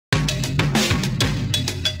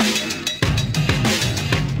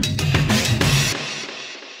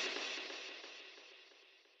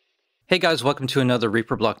Hey guys, welcome to another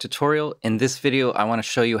Reaper block tutorial. In this video, I want to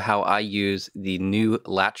show you how I use the new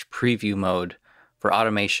Latch Preview mode for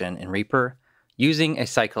automation in Reaper using a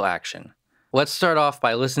cycle action. Let's start off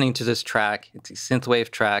by listening to this track. It's a synthwave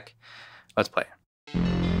track. Let's play.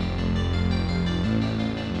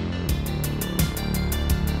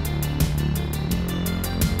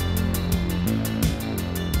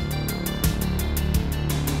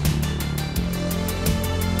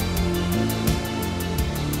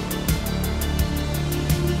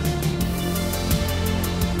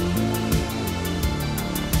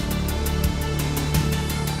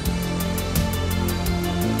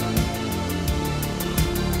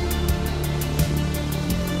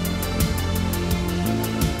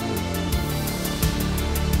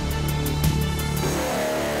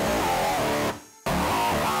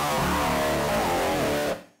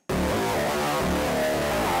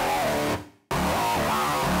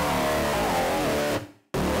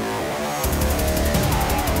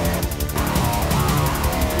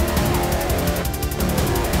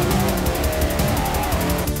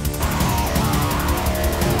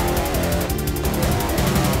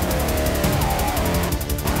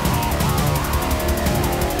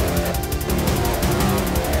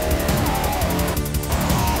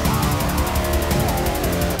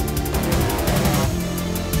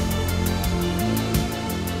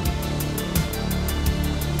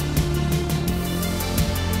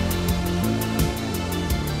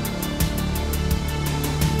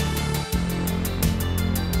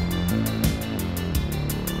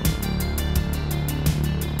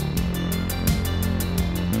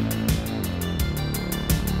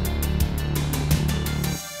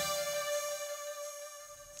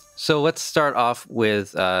 So let's start off with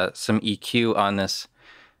some EQ on this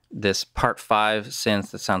part 5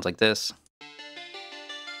 synth that sounds like this. So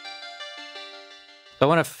I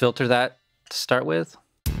want to filter that to start with.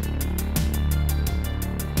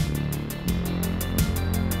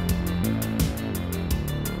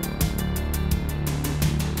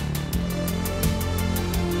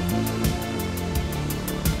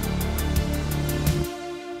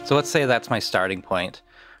 So let's say that's my starting point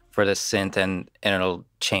for this synth, and it'll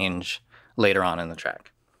change later on in the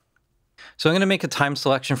track. So I'm going to make a time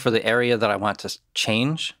selection for the area that I want to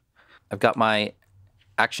change. I've got my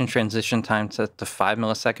action transition time set to 5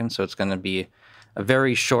 milliseconds, so it's going to be a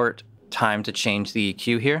very short time to change the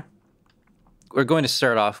EQ here. We're going to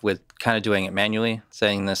start off with kind of doing it manually,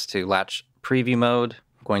 setting this to Latch Preview mode.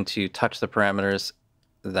 I'm going to touch the parameters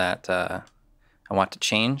that I want to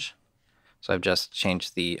change. So I've just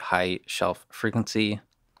changed the high shelf frequency.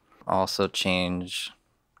 Also change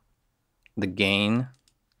the gain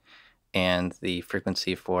and the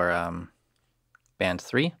frequency for band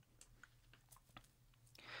 3. So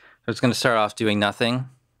it's going to start off doing nothing,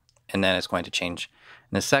 and then it's going to change.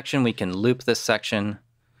 In this section, we can loop this section,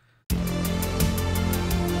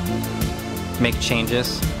 make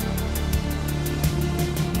changes.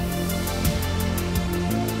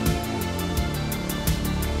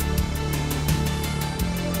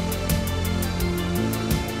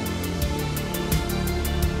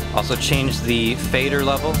 Also change the fader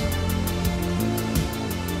level.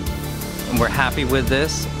 And we're happy with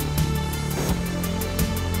this.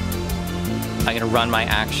 I'm going to run my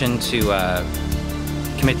action to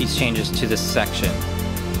commit these changes to this section.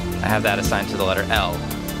 I have that assigned to the letter L.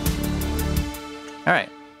 All right.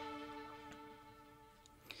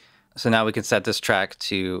 So now we can set this track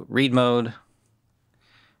to read mode,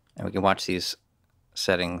 and we can watch these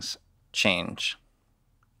settings change.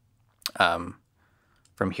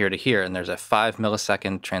 From here to here, and there's a 5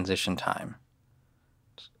 millisecond transition time.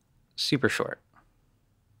 Super short.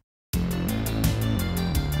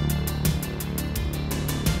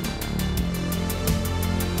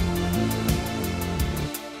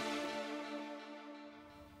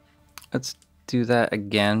 Let's do that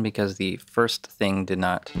again because the first thing did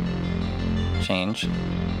not change.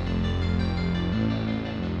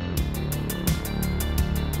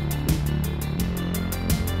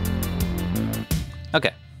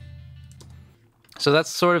 Okay, so that's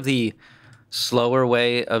sort of the slower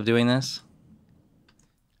way of doing this.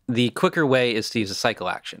 The quicker way is to use a cycle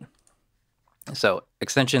action. So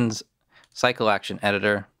extensions, cycle action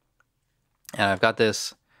editor, and I've got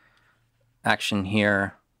this action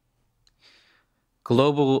here,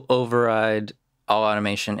 global override all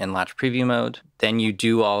automation in Latch Preview mode. Then you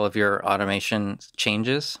do all of your automation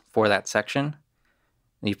changes for that section.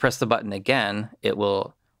 And you press the button again, it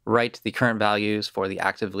will write the current values for the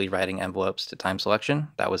actively writing envelopes to time selection.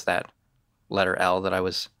 That was that letter L that I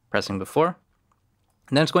was pressing before.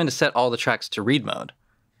 And then it's going to set all the tracks to read mode.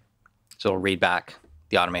 So it'll read back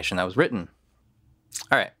the automation that was written.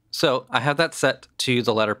 All right, So I have that set to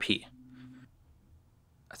the letter P.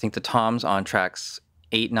 I think the toms on tracks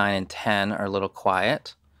 8, 9, and 10 are a little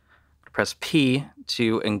quiet. Press P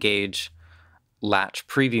to engage Latch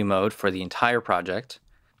Preview mode for the entire project.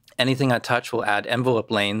 Anything I touch will add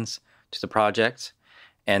envelope lanes to the project,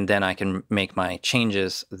 and then I can make my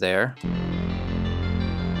changes there.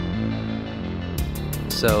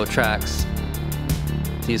 So tracks,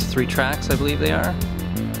 these 3 tracks, I believe they are.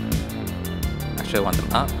 Actually, I want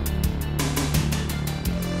them up.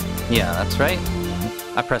 Yeah, that's right.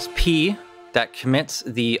 I press P, that commits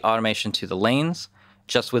the automation to the lanes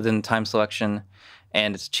just within time selection,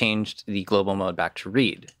 and it's changed the global mode back to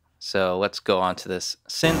read. So let's go on to this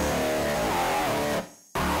synth.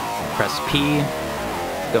 Press P,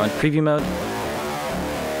 go into preview mode.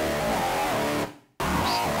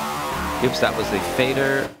 Oops, that was the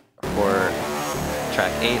fader for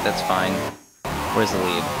track 8, that's fine. Where's the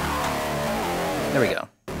lead? There we go.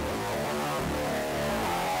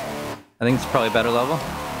 I think it's probably a better level.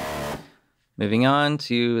 Moving on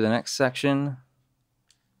to the next section.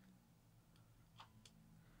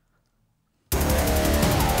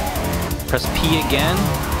 Press P again.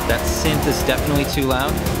 That synth is definitely too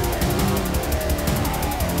loud.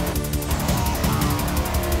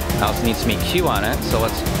 I also need some EQ on it, so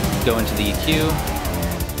let's go into the EQ.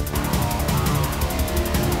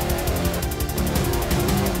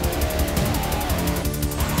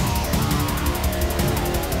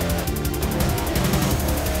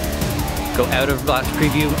 Go out of Latch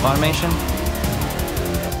Preview automation.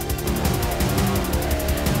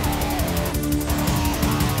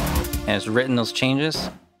 And it's written those changes.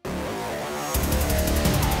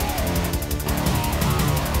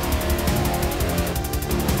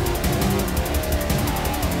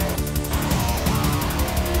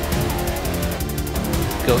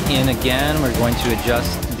 Go in again. We're going to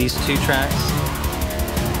adjust these 2 tracks.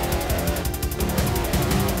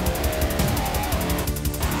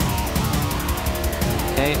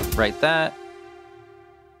 Okay, write that.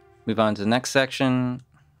 Move on to the next section.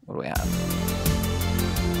 What do we have?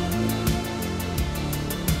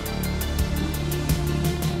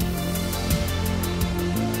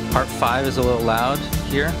 Part 5 is a little loud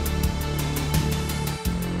here.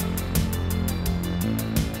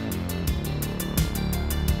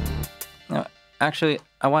 No, actually,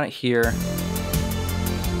 I want it here.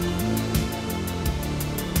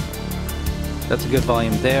 That's a good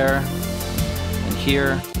volume there. And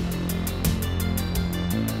here.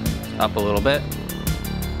 Up a little bit.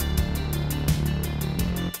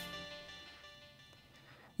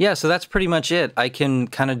 Yeah, so that's pretty much it. I can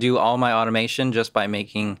kind of do all my automation just by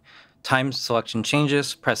making time selection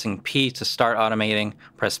changes, pressing P to start automating,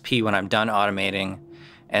 press P when I'm done automating,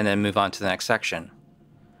 and then move on to the next section.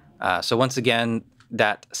 So once again,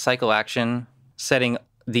 that cycle action, setting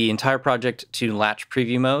the entire project to Latch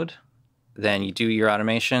Preview mode, then you do your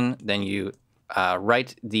automation, then you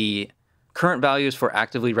write the current values for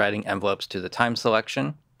actively writing envelopes to the time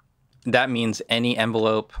selection. That means any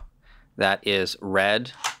envelope that is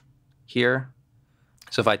red here.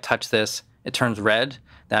 So if I touch this, it turns red.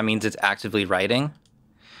 That means it's actively writing.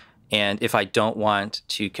 And if I don't want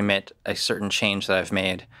to commit a certain change that I've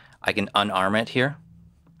made, I can unarm it here.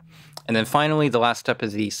 And then finally, the last step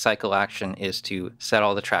of the cycle action is to set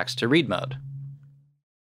all the tracks to read mode.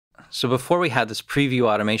 So before we had this preview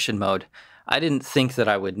automation mode, I didn't think that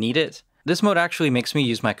I would need it. This mode actually makes me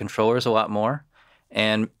use my controllers a lot more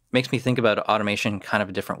and makes me think about automation kind of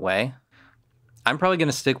a different way. I'm probably going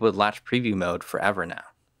to stick with Latch Preview mode forever now.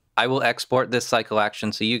 I will export this cycle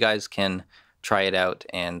action so you guys can try it out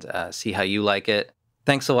and see how you like it.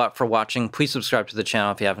 Thanks a lot for watching. Please subscribe to the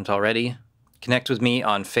channel if you haven't already. Connect with me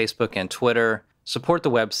on Facebook and Twitter. Support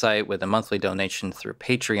the website with a monthly donation through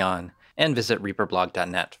Patreon, and visit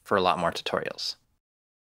reaperblog.net for a lot more tutorials.